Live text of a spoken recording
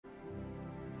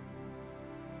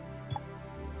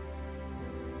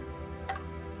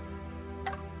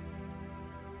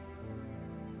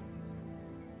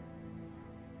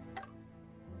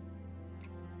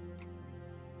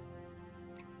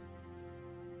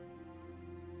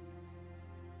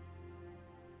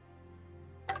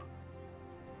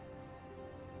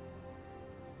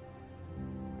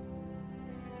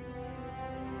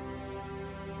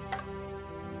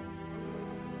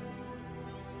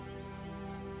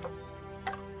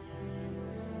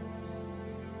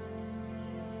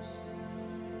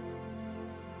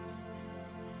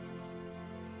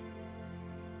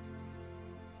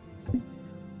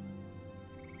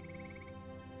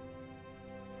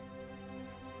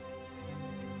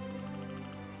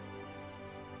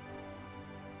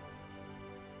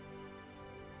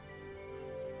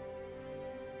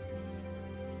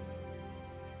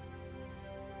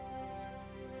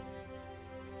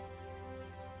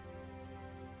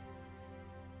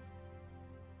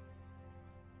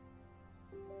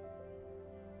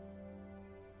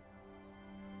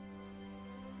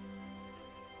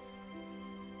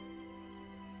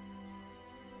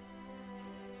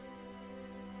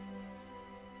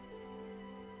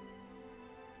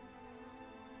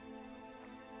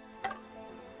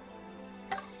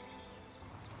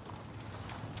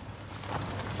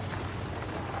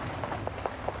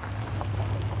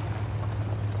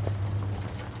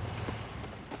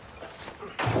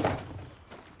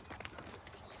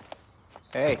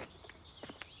Hey,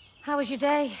 How was your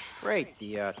day? great.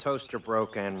 The toaster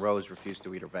broke and Rose refused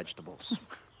to eat her vegetables.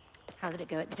 How did it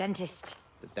go at the dentist?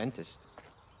 The dentist?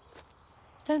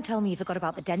 Don't tell me you forgot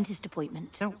about the dentist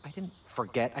appointment. No, I didn't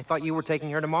forget. I thought you were taking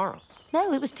her tomorrow.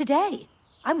 No, it was today.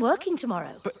 I'm working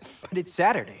tomorrow. But it's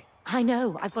Saturday. I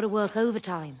know, I've got to work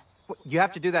overtime. What, you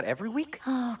have to do that every week?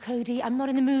 Oh, Cody, I'm not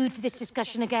in the mood for this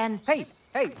discussion again. Hey,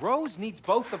 Rose needs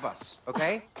both of us,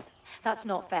 okay? That's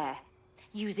not fair.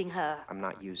 Using her. I'm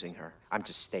not using her. I'm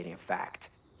just stating a fact.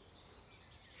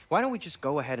 Why don't we just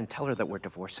go ahead and tell her that we're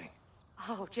divorcing?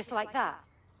 Oh, just like that?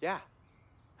 Yeah.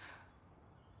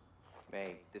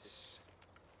 May, this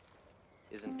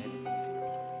isn't any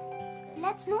easier.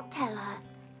 Let's not tell her.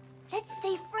 Let's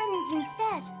stay friends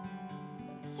instead.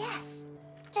 Yes,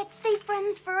 let's stay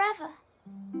friends forever.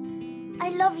 I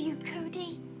love you,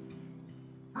 Cody.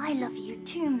 I love you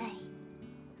too, May.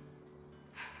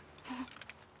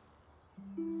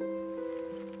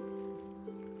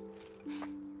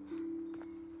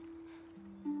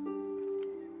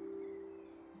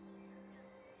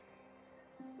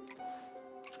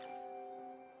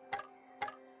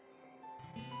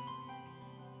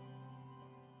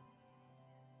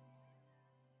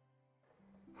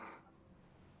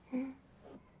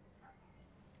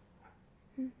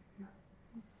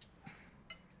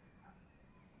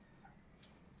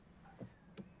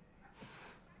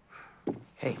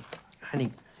 Hey,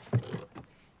 honey,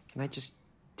 can I just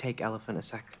take Elephant a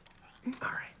sec? All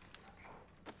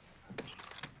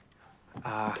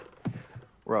right.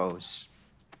 Rose,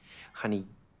 honey,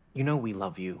 you know we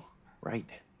love you, right?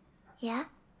 Yeah?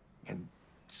 And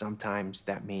sometimes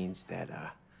that means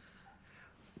that,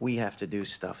 we have to do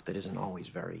stuff that isn't always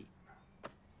very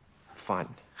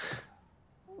fun.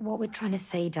 What we're trying to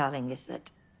say, darling, is that...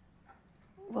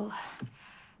 Well...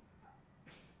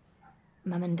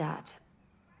 Mum and Dad...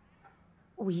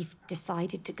 We've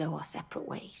decided to go our separate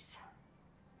ways.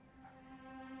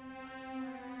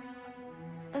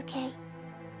 Okay.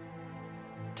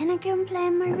 Can I go and play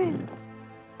in my room?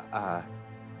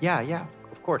 Yeah,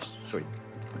 of course, sweetie.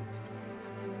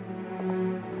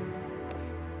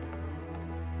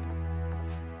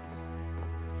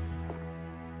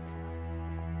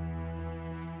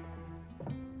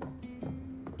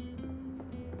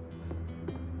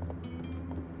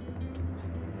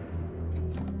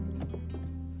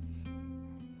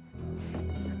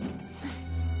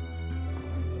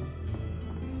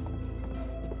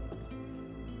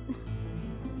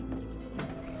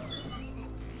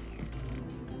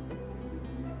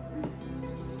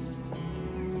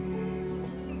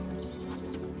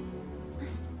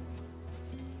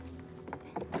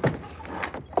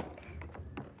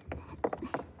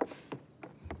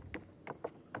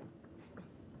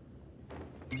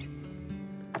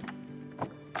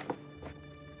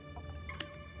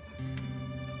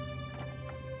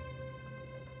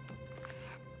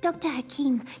 Dr.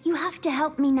 Hakim, you have to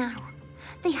help me now.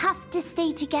 They have to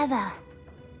stay together.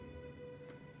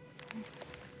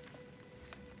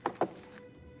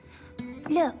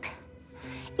 Look,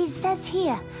 it says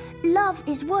here, love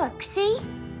is work, see?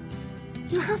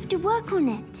 You have to work on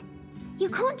it. You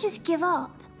can't just give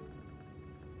up.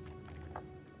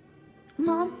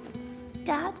 Mom,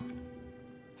 Dad,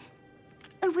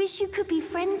 I wish you could be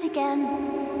friends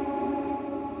again.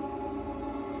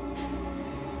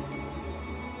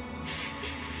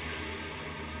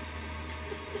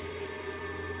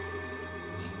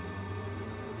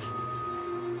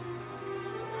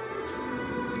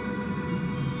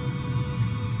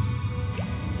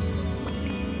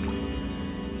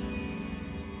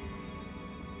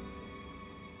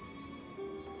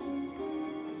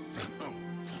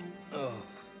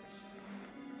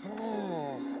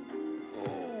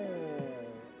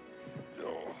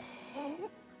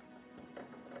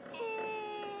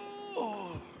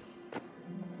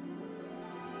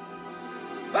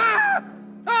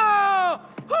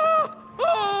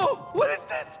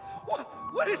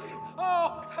 What is it?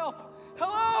 Oh, help!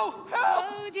 Hello! Help!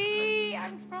 Cody,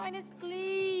 I'm trying to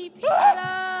sleep. Shut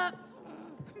up.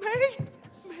 May,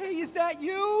 is that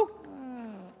you?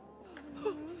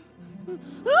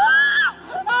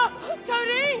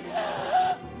 Cody!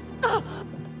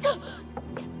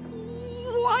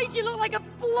 Why'd you look like a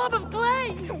blob of clay?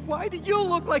 Why do you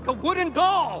look like a wooden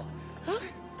doll? Look.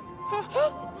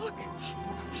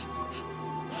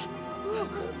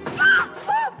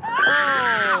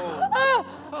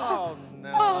 Oh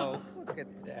no. Look at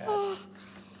that.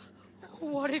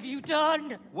 What have you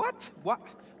done? What?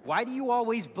 Why do you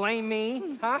always blame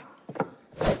me? Huh?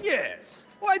 Yes.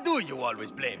 Why do you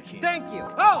always blame him? Thank you.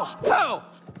 Oh!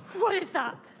 What is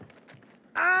that?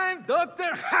 I'm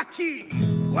Dr.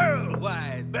 Hakim.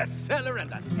 worldwide bestseller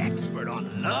and an expert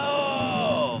on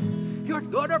love. Your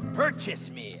daughter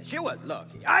purchased me. She was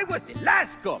lucky. I was the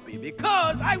last copy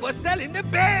because I was selling the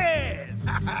best.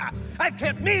 I've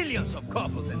helped millions of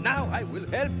couples, and now I will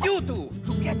help you two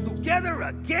to get together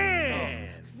again.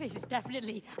 This is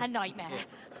definitely a nightmare.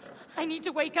 I need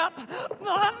to wake up.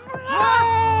 No!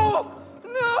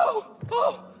 No!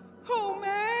 Oh,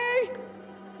 May!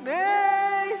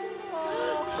 May!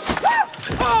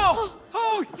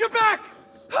 Oh, you're back!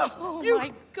 Oh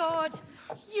my God!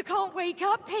 You can't wake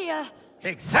up here.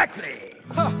 Exactly.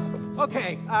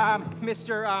 Okay,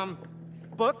 Mr.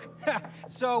 Book.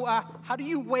 So, how do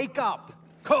you wake up?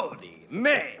 Cody,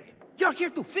 May, you're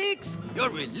here to fix your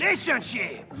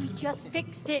relationship. We just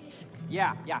fixed it.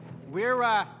 Yeah.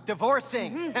 We're,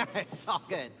 divorcing. It's all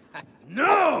good.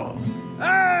 No!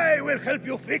 I will help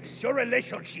you fix your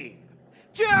relationship.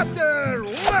 Chapter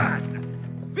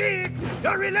 1. Fix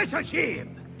your relationship.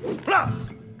 Plus,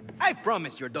 I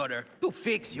promised your daughter to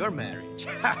fix your marriage.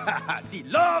 See,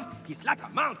 love is like a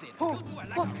mountain. You two are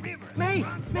like Look, a river. May,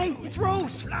 it's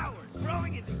Rose. Flowers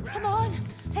growing in the ground. Come on,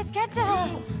 let's get to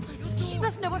her. She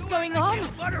must know what's going on.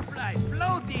 Little butterflies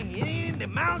floating in the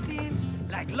mountains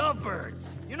like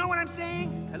lovebirds. You know what I'm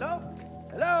saying? Hello?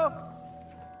 Hello?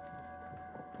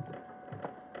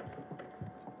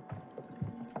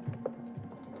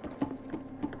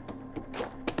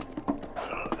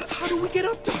 How do we get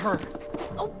up to her?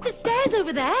 Oh, the stairs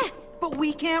over there. But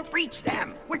we can't reach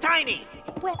them. We're tiny.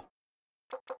 Where?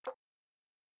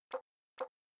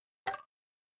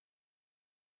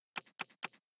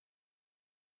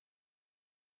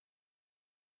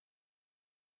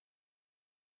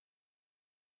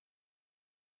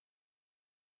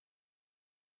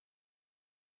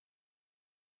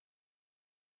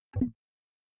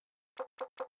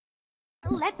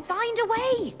 Let's find a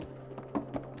way.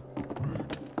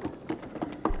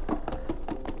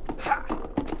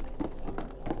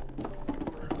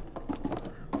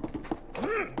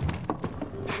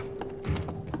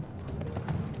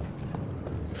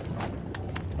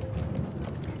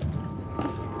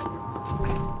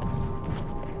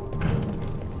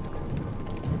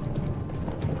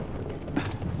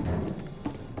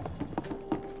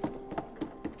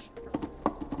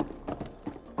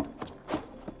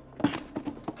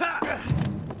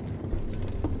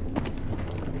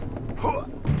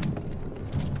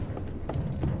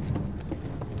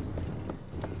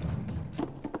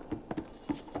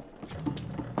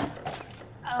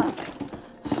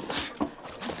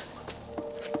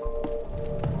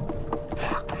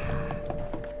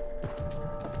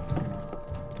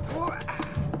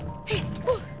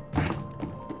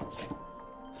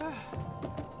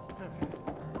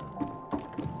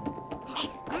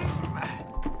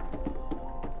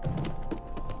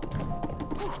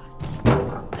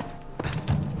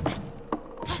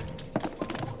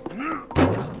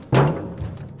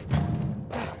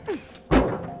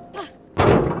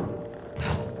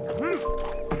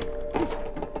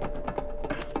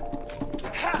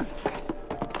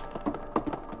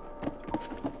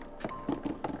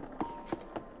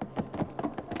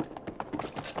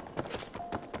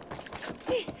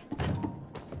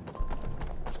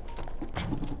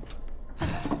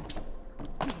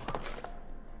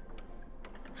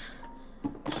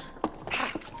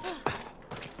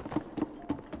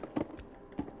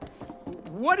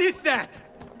 What is that?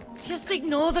 Just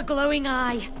ignore the glowing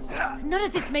eye. None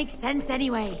of this makes sense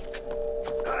anyway.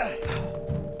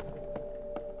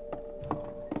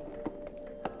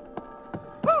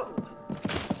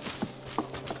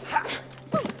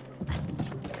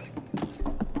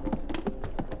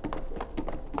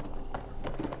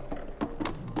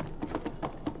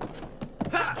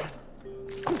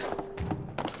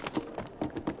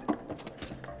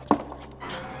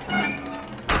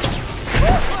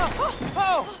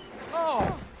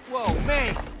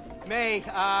 May,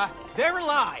 they're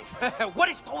alive. What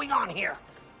is going on here?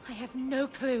 I have no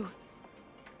clue.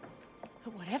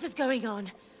 But whatever's going on,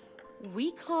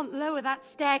 we can't lower that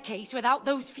staircase without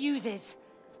those fuses.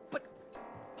 But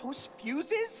those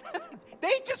fuses?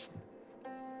 They just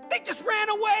ran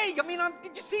away. I mean,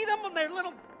 did you see them on their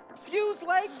little fuse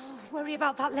legs? Oh, worry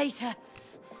about that later.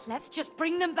 Let's just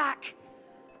bring them back.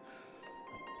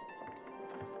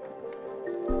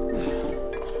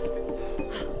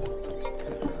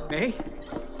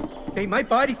 May, my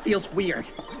body feels weird.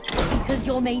 Because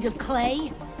you're made of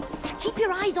clay? Keep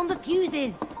your eyes on the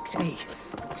fuses. Hey,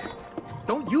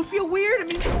 don't you feel weird? I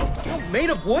mean, you're made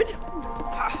of wood?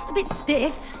 A bit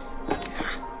stiff.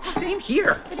 Same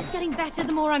here. But it's getting better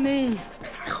the more I move.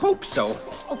 I hope so.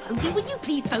 Oh, Cody, will you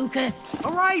please focus?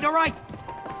 All right.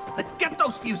 Let's get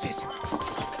those fuses.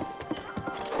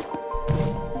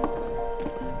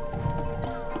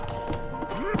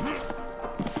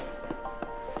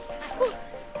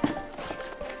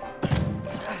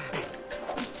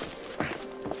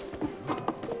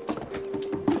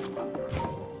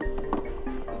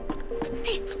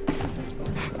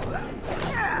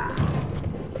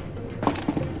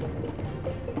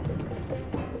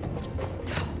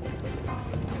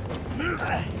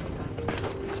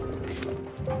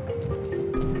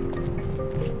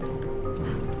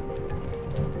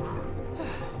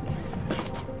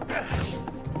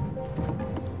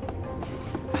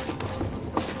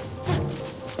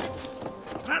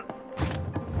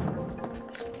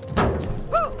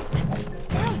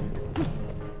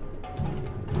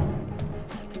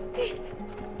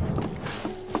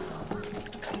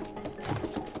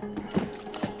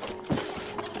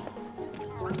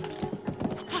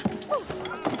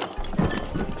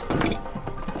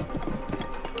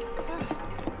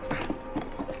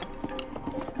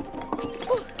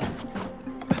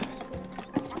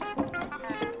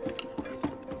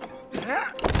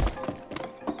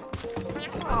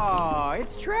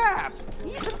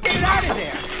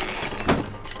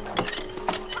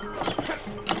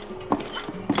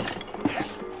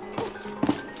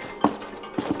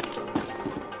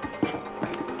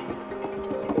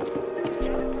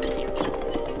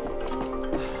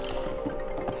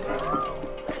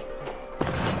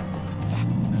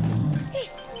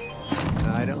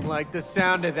 like the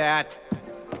sound of that.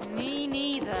 Me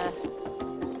neither.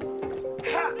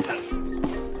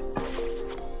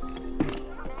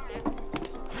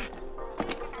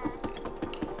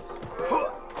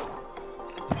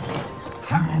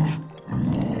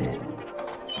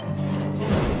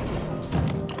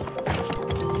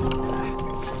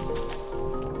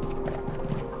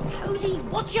 Cody,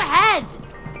 watch your head!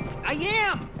 I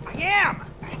am!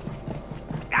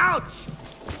 Ouch!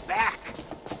 Back!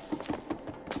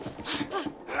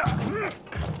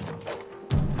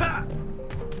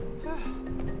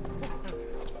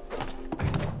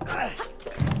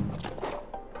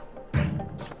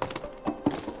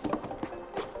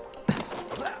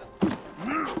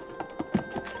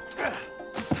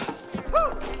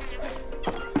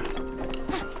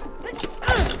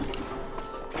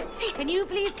 Can you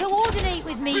please coordinate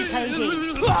with me,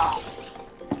 Cody?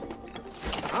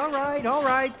 All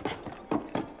right.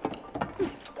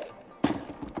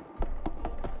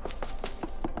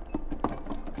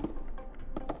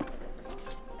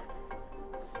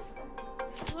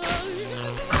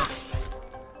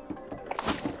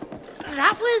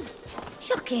 That was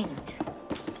shocking.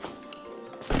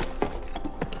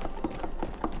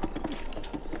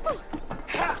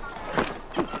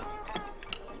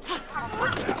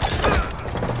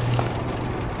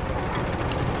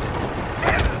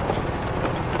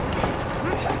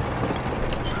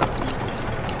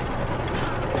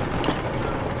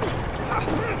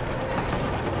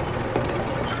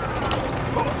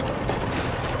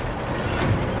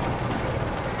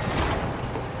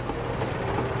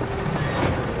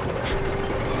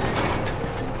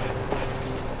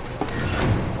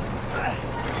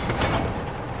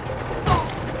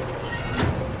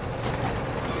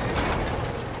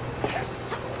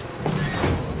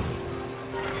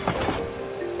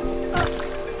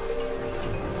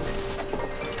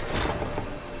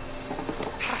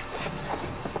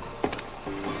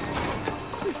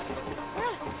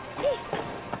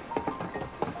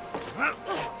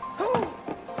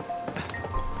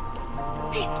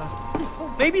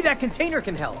 Maybe that container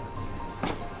can help.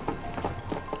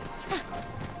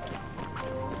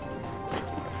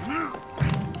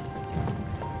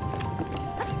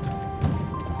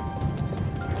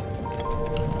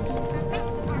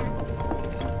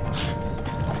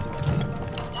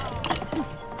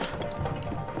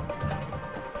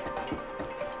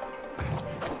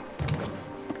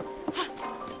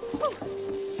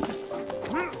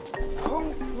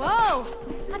 Whoa!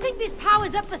 I think this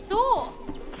powers up the saw.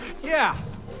 Yeah,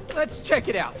 let's check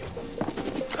it out.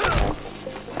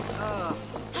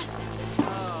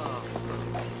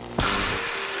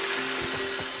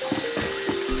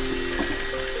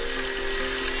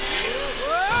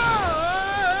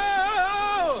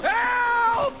 Whoa!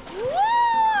 Help!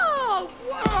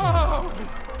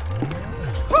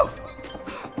 Whoa!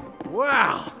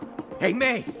 Wow. Hey,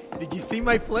 May, did you see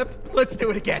my flip? Let's do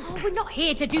it again. Oh, we're not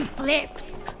here to do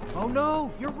flips. Oh,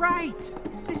 no, you're right.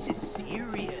 This is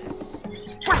serious.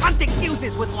 We're hunting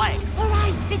fuses with legs. All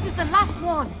right, this is the last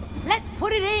one. Let's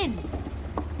put it in.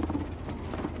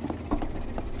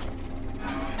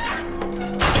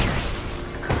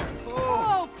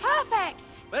 Oh,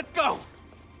 perfect. Let's go!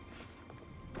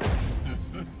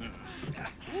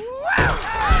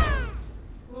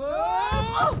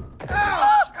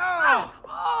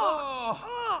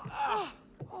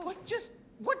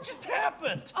 What just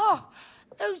happened? Oh,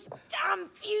 those damn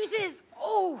fuses.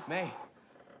 Oh, May,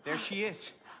 there she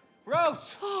is.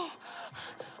 Rose!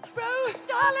 Rose,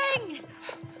 darling.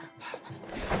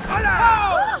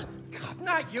 Hello! God,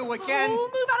 not you again.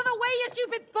 Oh, move out of the way, you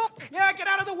stupid book. Yeah, get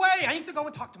out of the way. I need to go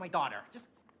and talk to my daughter. Just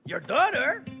Your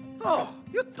daughter? Oh,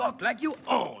 you talk like you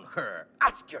own her.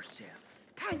 Ask yourself,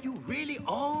 can you really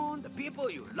own the people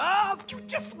you love? you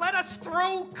just let us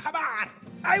through. Come on.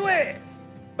 I will.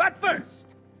 But first,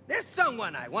 there's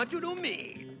someone I want you to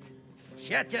meet.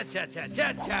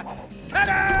 Cha-cha-cha-cha-cha-cha.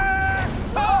 Ta-da!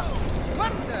 Oh,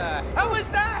 what the hell is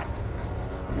that?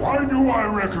 Why do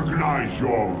I recognize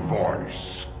your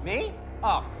voice? Me?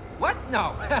 Oh, what?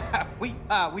 No,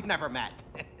 we've never met.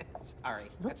 Sorry.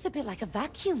 Looks a bit like a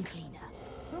vacuum cleaner.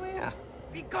 Oh yeah.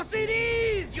 Because it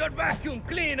is your vacuum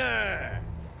cleaner!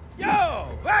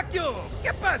 Yo, vacuum!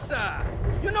 ¿Qué pasa?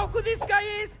 You know who this guy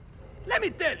is? Let me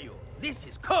tell you, this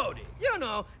is Cody. You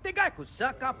know, the guy who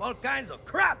suck up all kinds of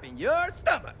crap in your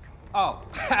stomach. Oh,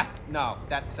 no,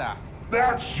 that's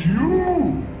That's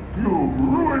you! You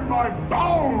ruined my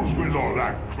bowels with all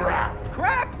that crap!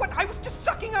 crap. What? I was just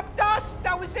sucking up dust.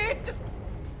 That was it. Just.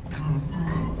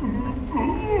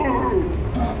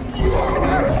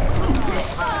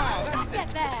 Oh, that's Get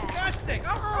there. disgusting.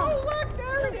 Oh, look,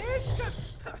 there it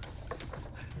is.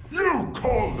 You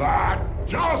call that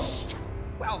just?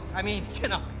 Well, I mean, you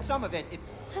know, some of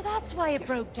it's... So that's why it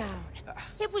broke down.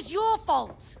 It was your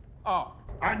fault. Oh,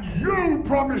 And you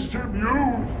promised him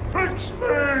you'd fix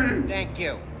me! thank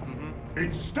you.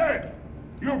 Instead,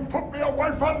 you put me away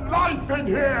for life in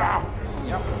here!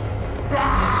 Yep.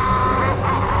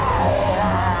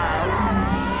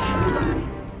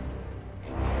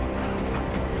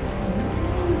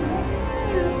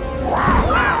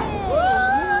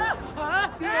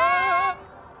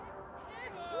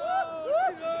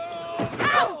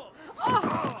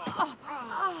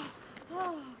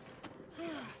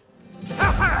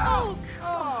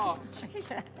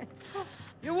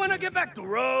 You wanna get back to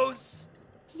Rose?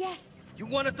 Yes. You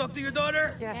wanna talk to your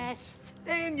daughter? Yes.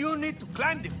 Then you need to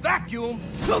climb the vacuum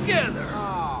together.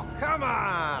 Oh, come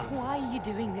on. Why are you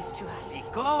doing this to us?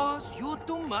 Because you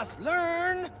two must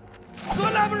learn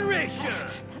collaboration.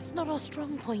 That's not our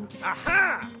strong point.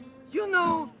 Aha! You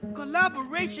know,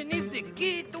 collaboration is the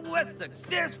key to a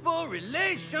successful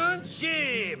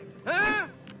relationship. Huh?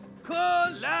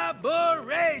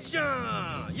 Collaboration.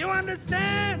 You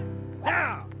understand?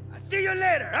 Now, I'll see you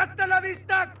later. Hasta la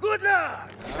vista. Good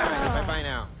luck. Bye-bye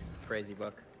now, crazy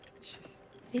book.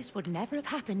 This would never have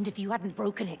happened if you hadn't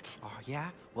broken it. Oh, yeah?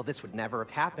 Well, this would never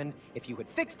have happened if you had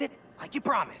fixed it like you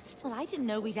promised. Well, I didn't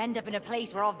know we'd end up in a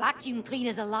place where our vacuum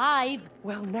cleaner's alive.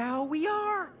 Well, now we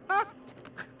are. Huh?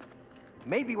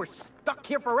 Maybe we're stuck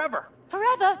here forever.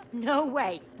 Forever? No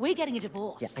way. We're getting a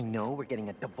divorce. Yeah, I know we're getting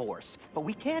a divorce, but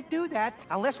we can't do that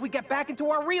unless we get back into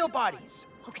our real bodies.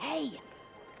 Okay.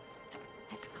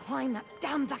 Let's climb that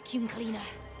damn vacuum cleaner.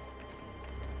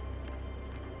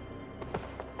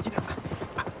 You know,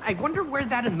 I wonder where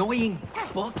that annoying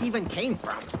book even came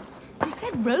from. You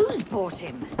said Rose bought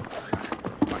him.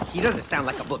 He doesn't sound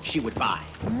like a book she would buy.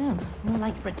 Oh, more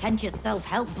like a pretentious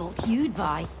self-help book you'd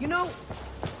buy. You know,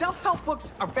 self-help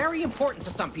books are very important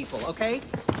to some people, okay?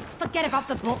 Forget about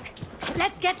the book.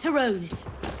 Let's get to Rose.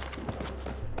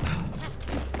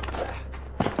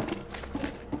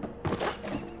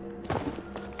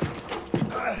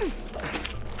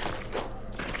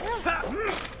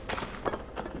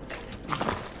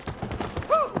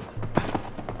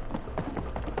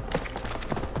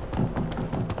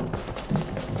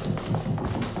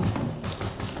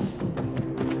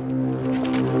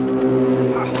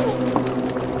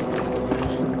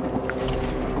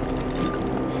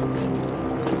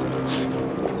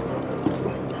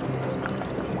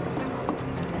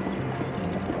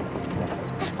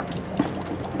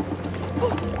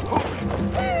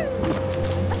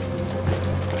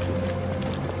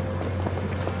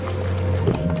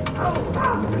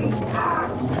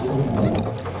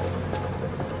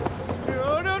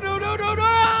 No!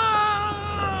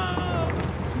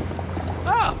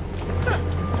 Oh!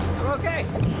 I'm okay.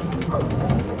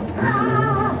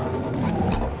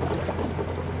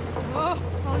 Oh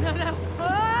no, no.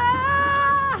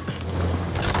 Ah!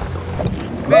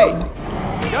 May,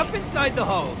 jump inside the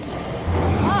hose.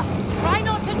 Oh, try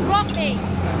not to drop me.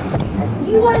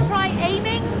 You want to try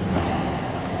aiming?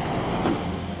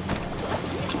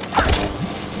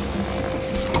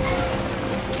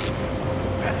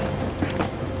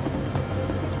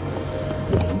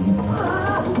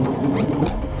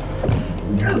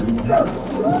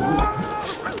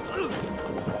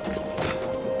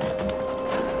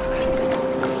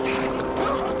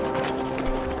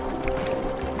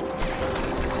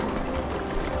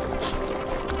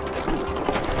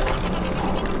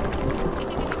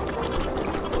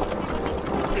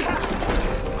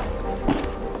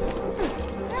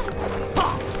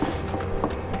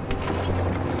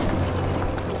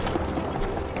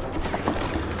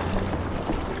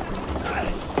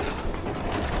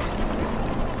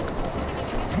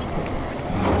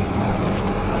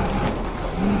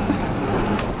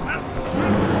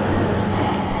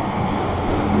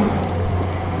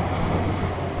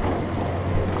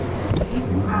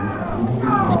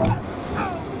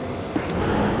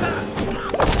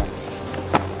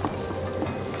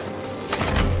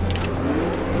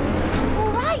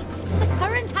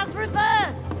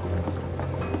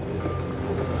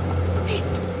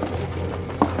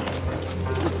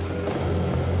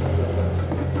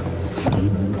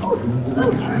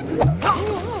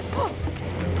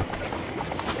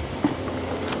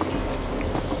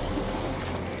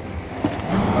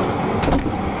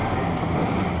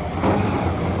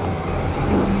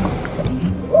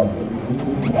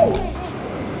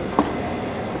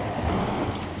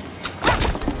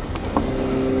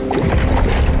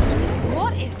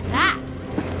 What is that?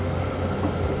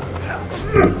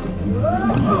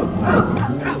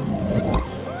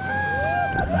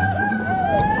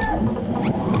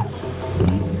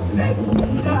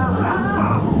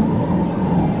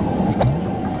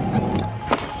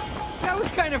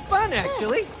 kind of fun,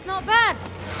 actually. Not bad.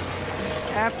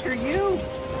 After you.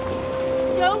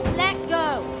 Don't let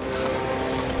go.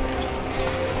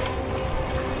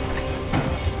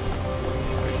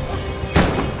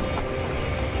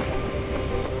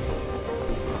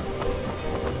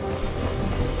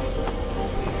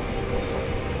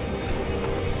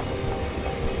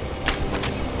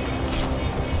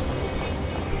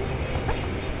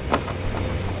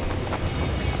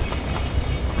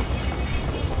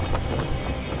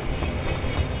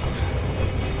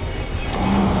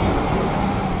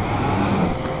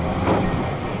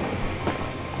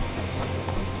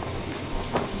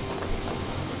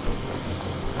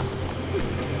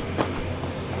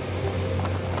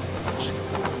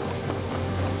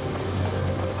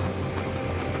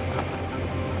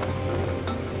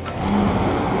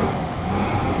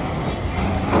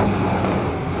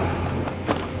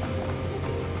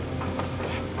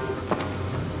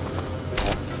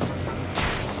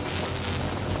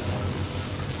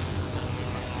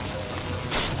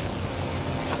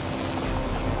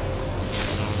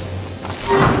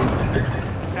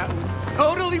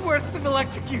 Totally worth some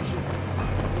electrocution.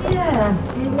 Yeah,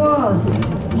 it was.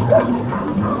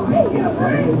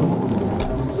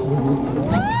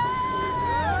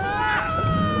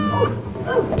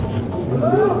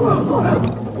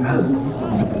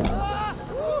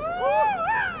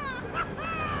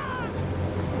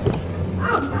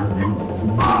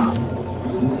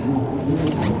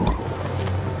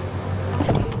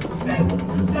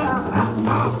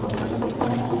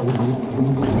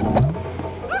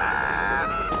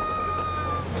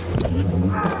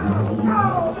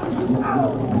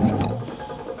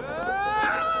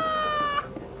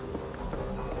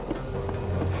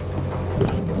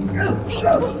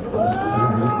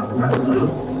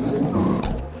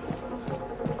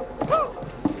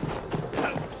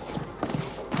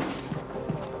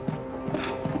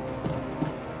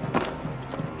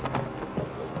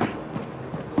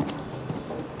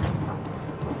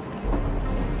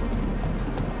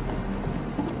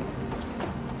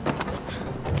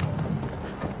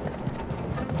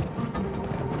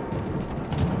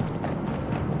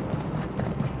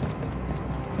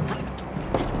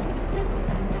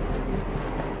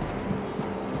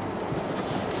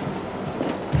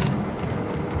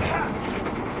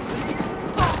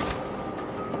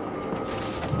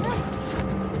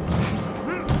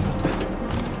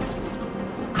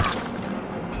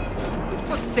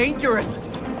 Dangerous.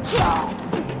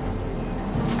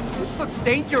 This looks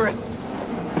dangerous.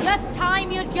 Just time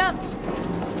your jumps.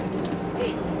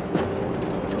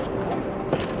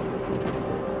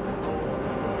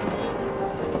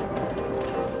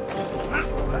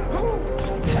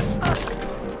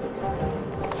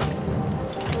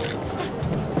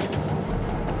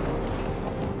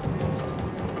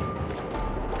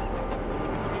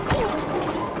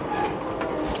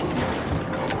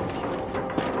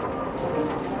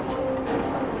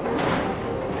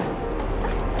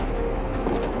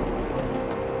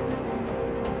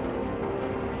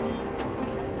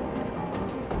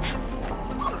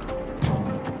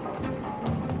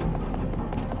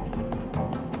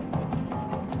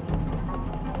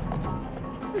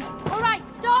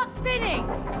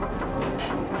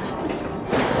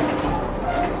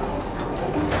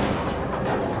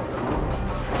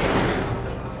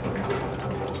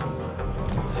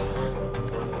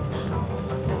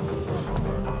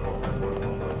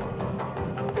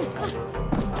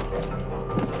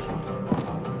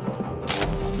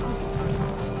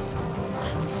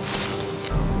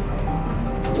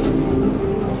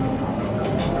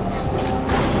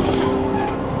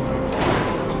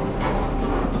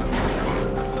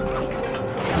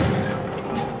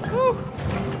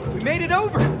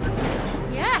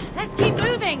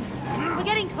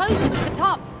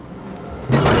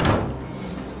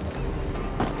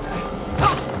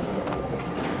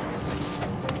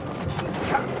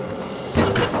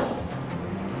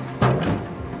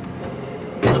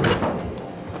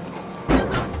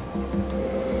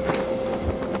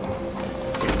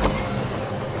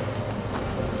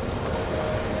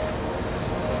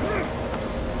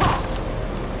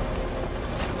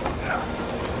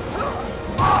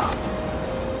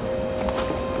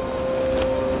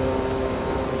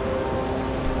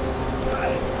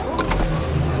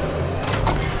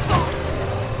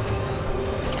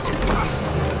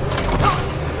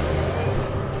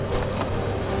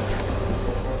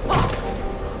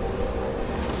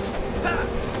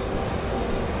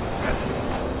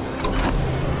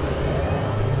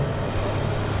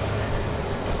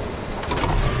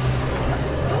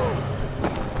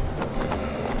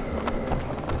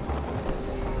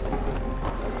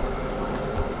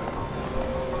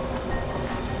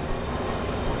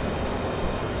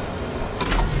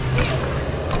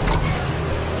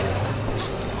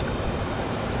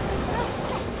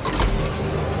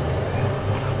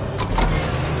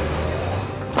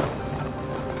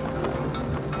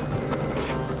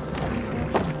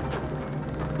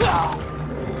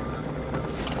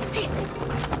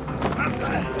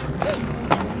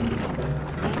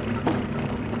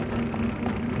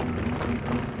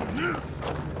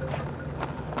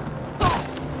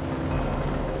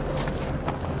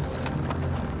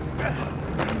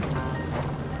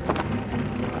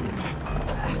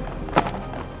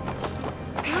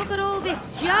 all this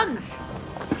junk?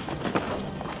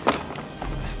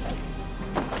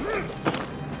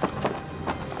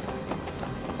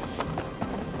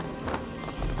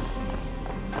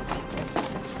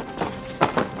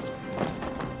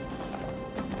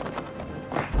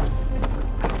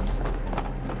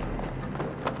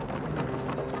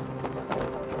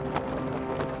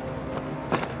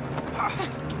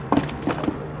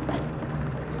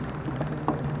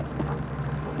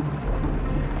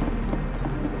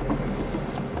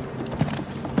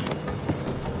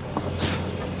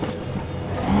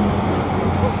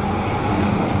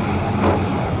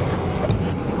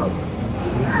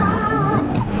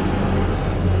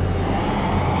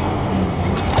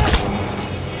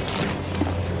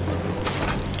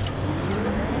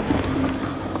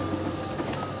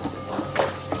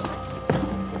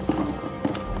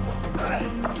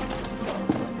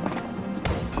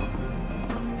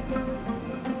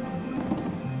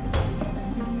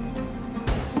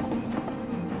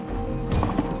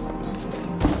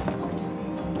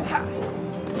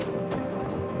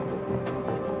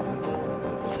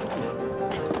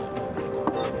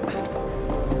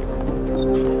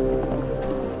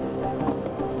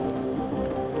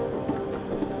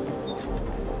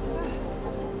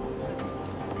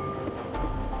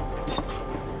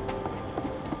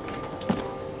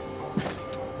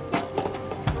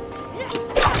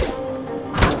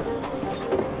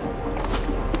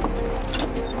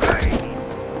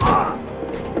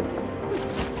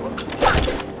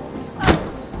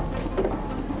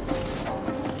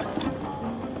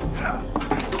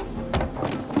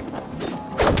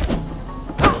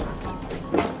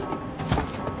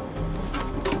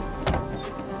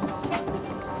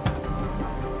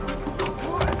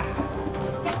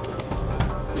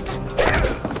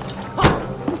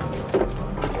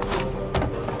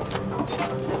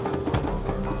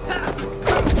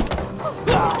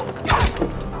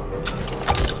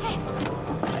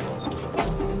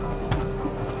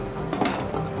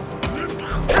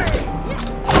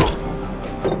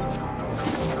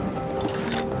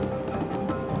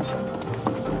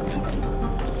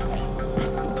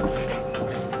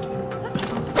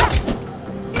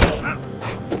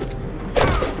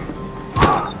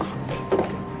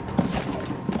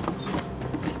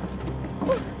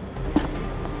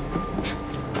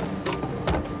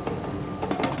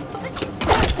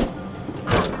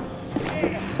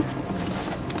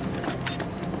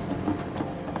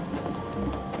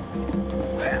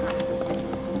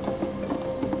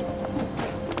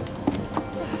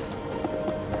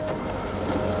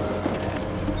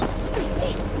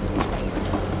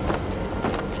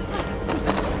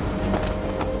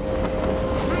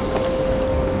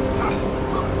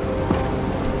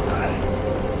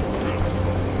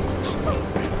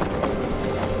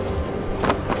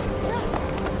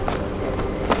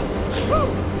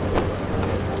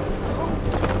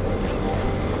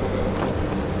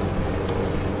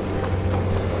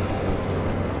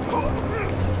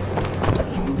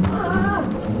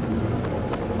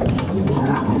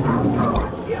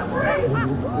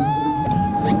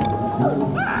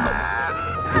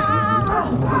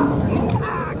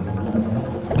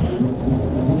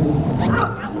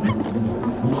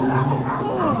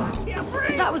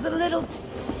 That was a little...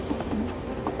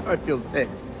 I feel sick.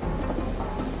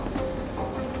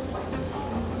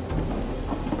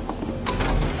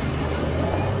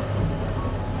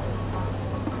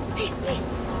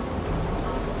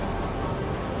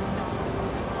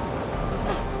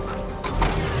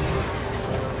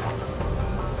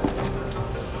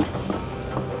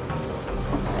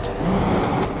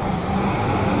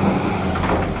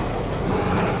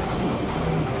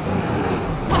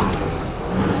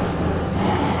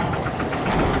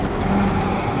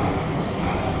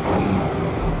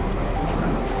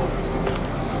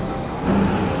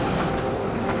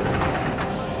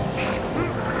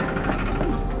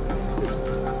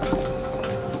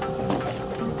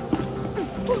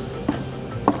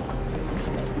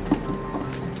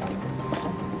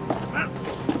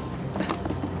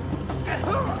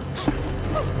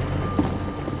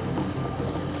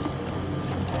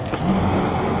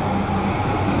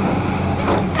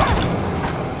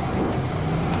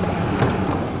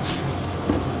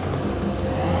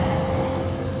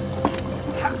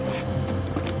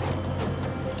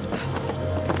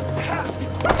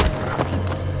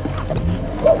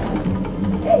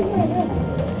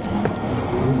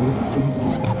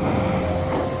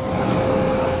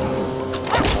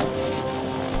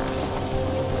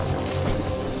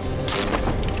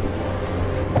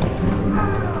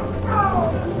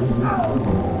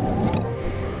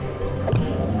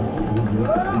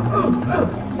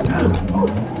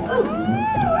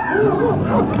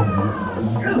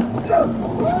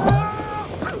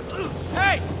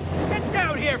 Hey! Get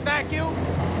down here, vacuum!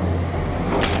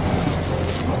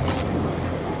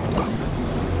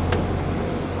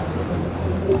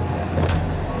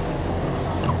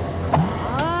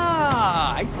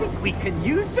 Ah, I think we can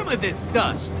use some of this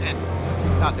dust and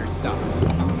other stuff.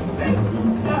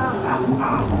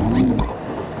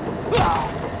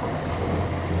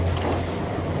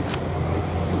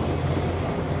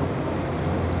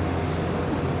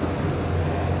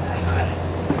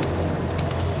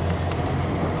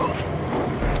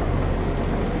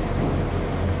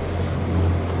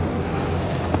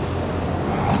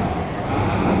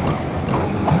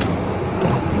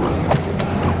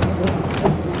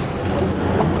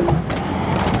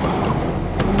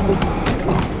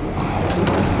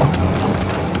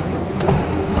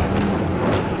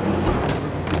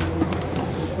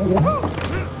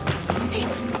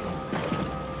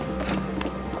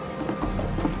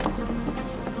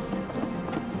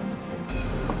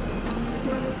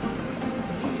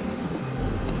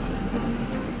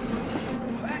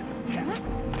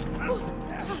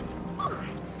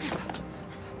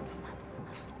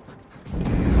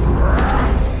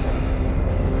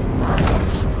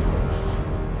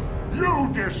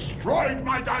 Destroyed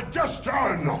my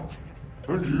digestion!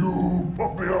 And you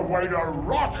put me away to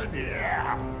rot in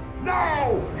here!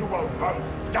 Now you will both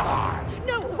die!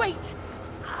 No, wait!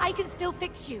 I can still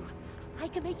fix you. I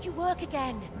can make you work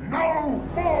again. No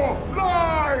more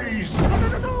lies!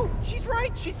 No! She's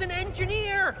right! She's an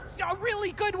engineer! A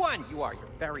really good one! You are. You're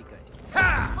very good.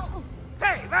 Ha!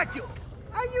 Hey, vacuum!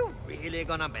 Are you really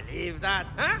gonna believe that,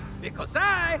 huh? Because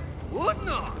I would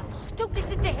not! Don't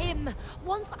listen to him.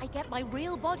 Once I get my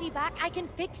real body back, I can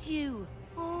fix you.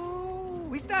 Oh,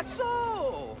 is that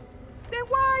so? Then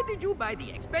why did you buy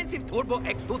the expensive Turbo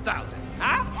X2000,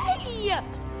 huh? Hey!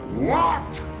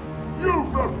 What?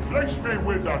 You've replaced me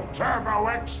with the Turbo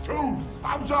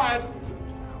X2000?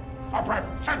 A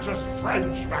pretentious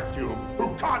French vacuum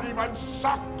who can't even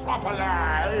suck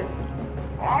properly?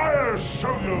 I'll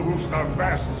show you who's the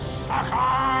best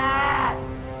sucker!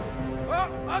 Oh,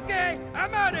 okay,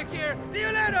 I'm out of here. See you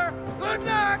later. Good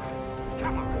luck.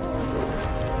 Come on.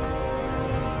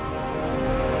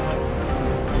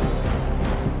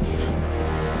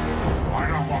 I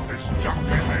don't want this junk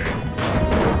in me.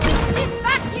 This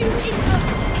vacuum is the...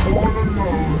 All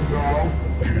alone now.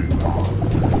 Give up.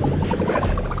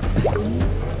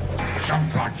 Junk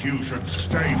like you should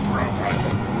stay broken.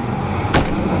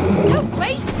 Don't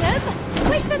waste them.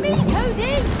 Wait for me,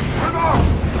 Cody.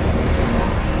 Enough!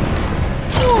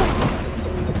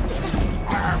 I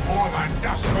have more than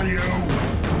dust for you!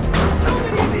 How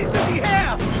many of these does he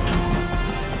have?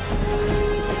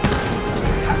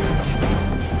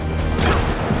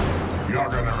 You're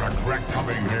gonna regret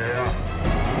coming here.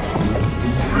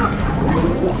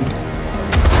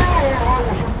 Oh, I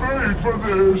wasn't made for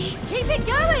this! Keep it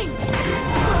going.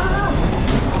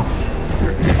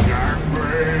 Damn me!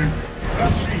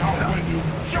 Let's see how well you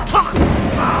jump!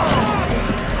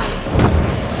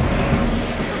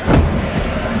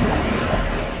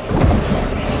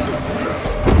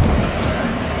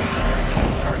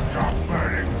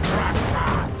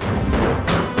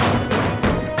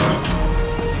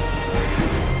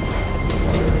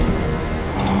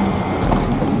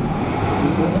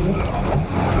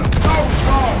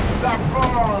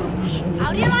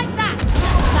 How do you like that,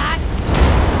 bag?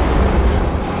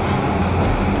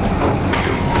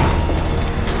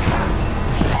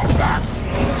 Stop that!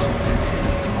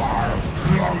 I'll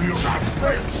blow you to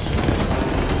bits!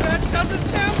 That doesn't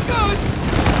sound good.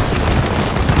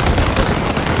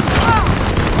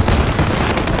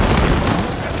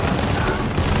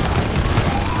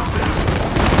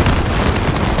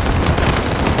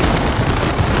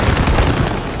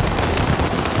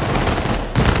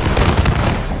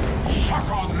 Suck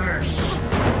on this!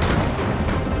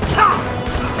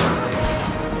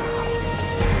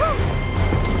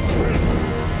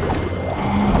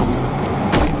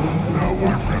 No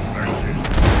one replaces.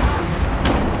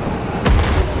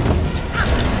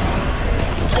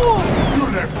 You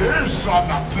left this on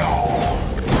the floor!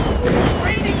 It's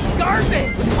raining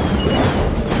garbage.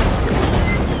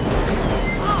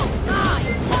 Oh, my!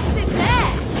 What's in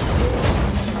there?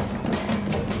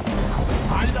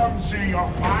 I don't see your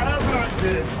fire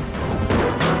blanket!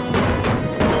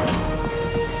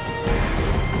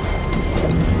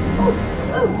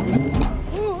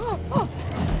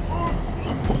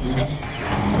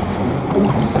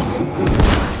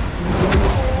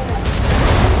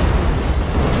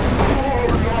 Oh,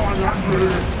 Lord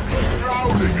Henry!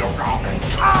 Drowning your garbage!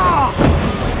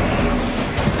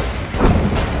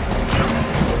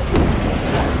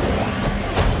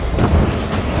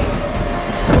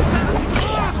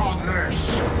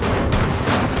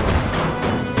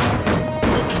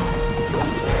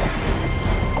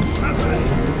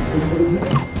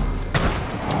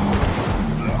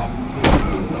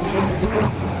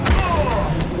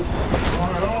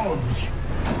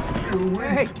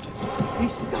 doing? He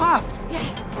stopped! Yeah,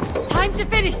 time to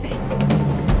finish this.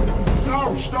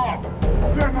 No, stop!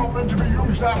 They're not meant to be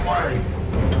used that way!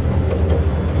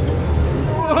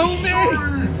 Whoa, Sorry!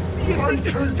 man! You think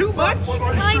this is too much?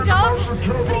 Kind of.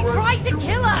 But he tried to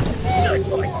kill us.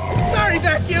 Sorry,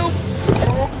 Vacuum!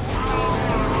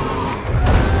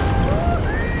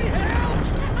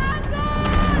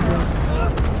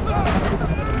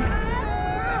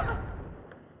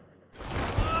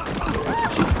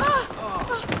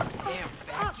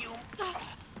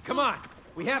 Come on!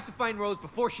 We have to find Rose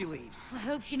before she leaves. I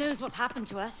hope she knows what's happened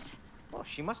to us. Well,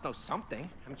 she must know something.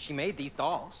 I mean, she made these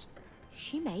dolls.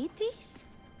 She made these?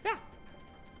 Yeah,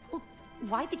 Well,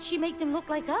 why did she make them look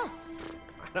like us?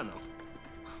 I don't know.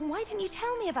 Why didn't you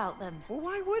tell me about them? Well,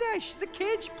 why would I? She's a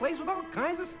kid. She plays with all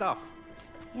kinds of stuff.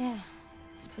 Yeah,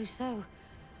 I suppose so.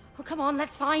 Well, come on,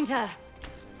 let's find her.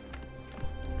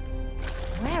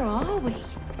 Where are we?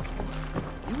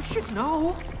 You should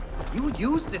know. You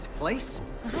use this place.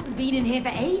 I haven't been in here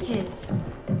for ages.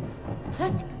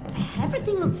 Plus,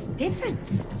 everything looks different.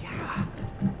 Yeah.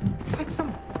 It's like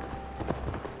some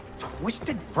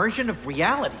twisted version of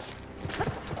reality.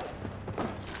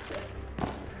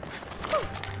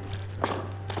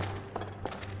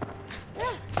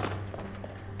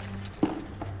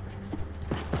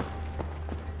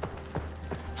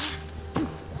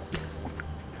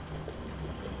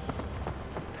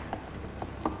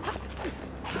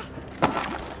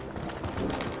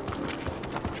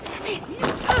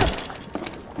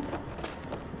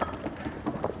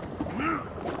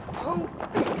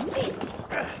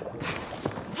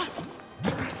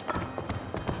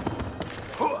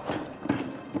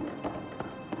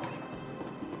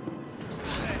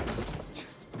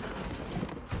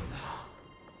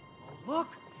 Look,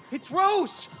 it's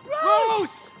Rose!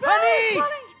 Rose! Honey!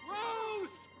 Darling!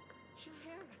 Rose!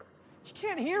 She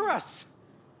can't hear us.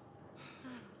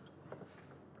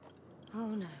 Oh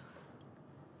no.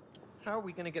 How are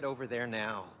we gonna get over there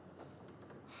now?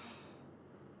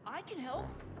 I can help.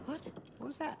 What? What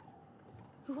was that?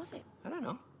 Who was it? I don't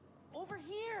know. Over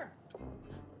here.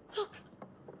 Look!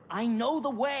 I know the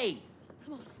way.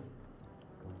 Come on.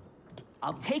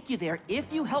 I'll take you there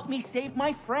if you help me save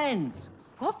my friends.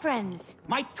 What friends?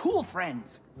 My tool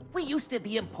friends. We used to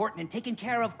be important and taken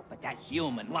care of, but that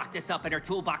human locked us up in her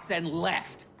toolbox and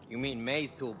left. You mean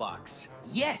May's toolbox?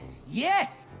 Yes,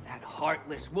 yes! That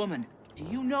heartless woman. Do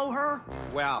you know her?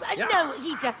 Well, yeah. No,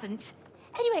 he doesn't.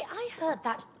 Anyway, I heard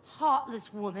that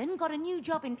heartless woman got a new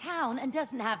job in town and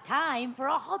doesn't have time for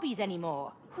our hobbies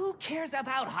anymore. Who cares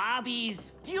about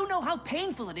hobbies? Do you know how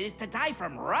painful it is to die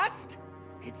from rust?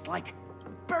 It's like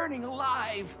burning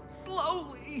alive,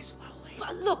 slowly.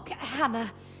 Look,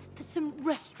 Hammer, there's some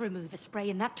rust remover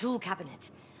spray in that tool cabinet.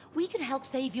 We can help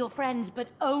save your friends, but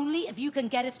only if you can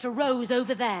get us to Rose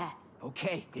over there.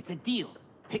 Okay, it's a deal.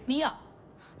 Pick me up.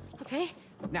 Okay?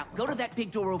 Now, go to that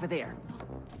big door over there.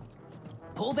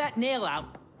 Pull that nail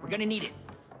out. We're gonna need it.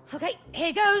 Okay,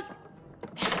 here goes.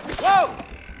 Whoa!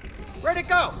 Where'd it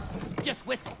go? Just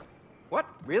whistle. What?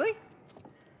 Really?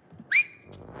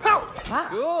 Oh! Wow.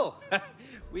 Cool.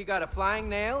 We got a flying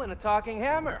nail and a talking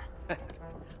hammer.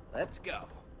 Let's go.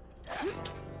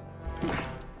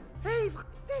 Hey, look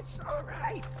at this. All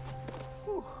right.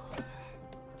 Whew.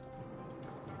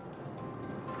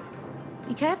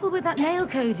 Be careful with that nail,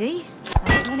 Cody.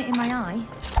 I don't want it in my eye.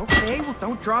 Okay, well,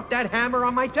 don't drop that hammer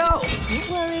on my toe.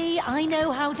 Don't worry, I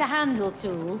know how to handle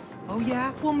tools. Oh,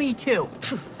 yeah? Well, me too.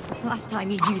 Last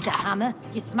time you used a hammer,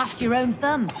 you smashed your own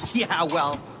thumb. Yeah,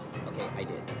 well, okay, I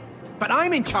did. But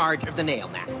I'm in charge of the nail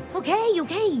now. Okay,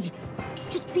 okay.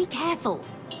 Just be careful.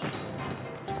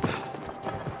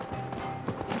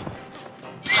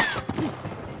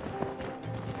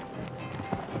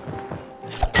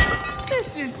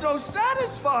 This is so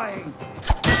satisfying!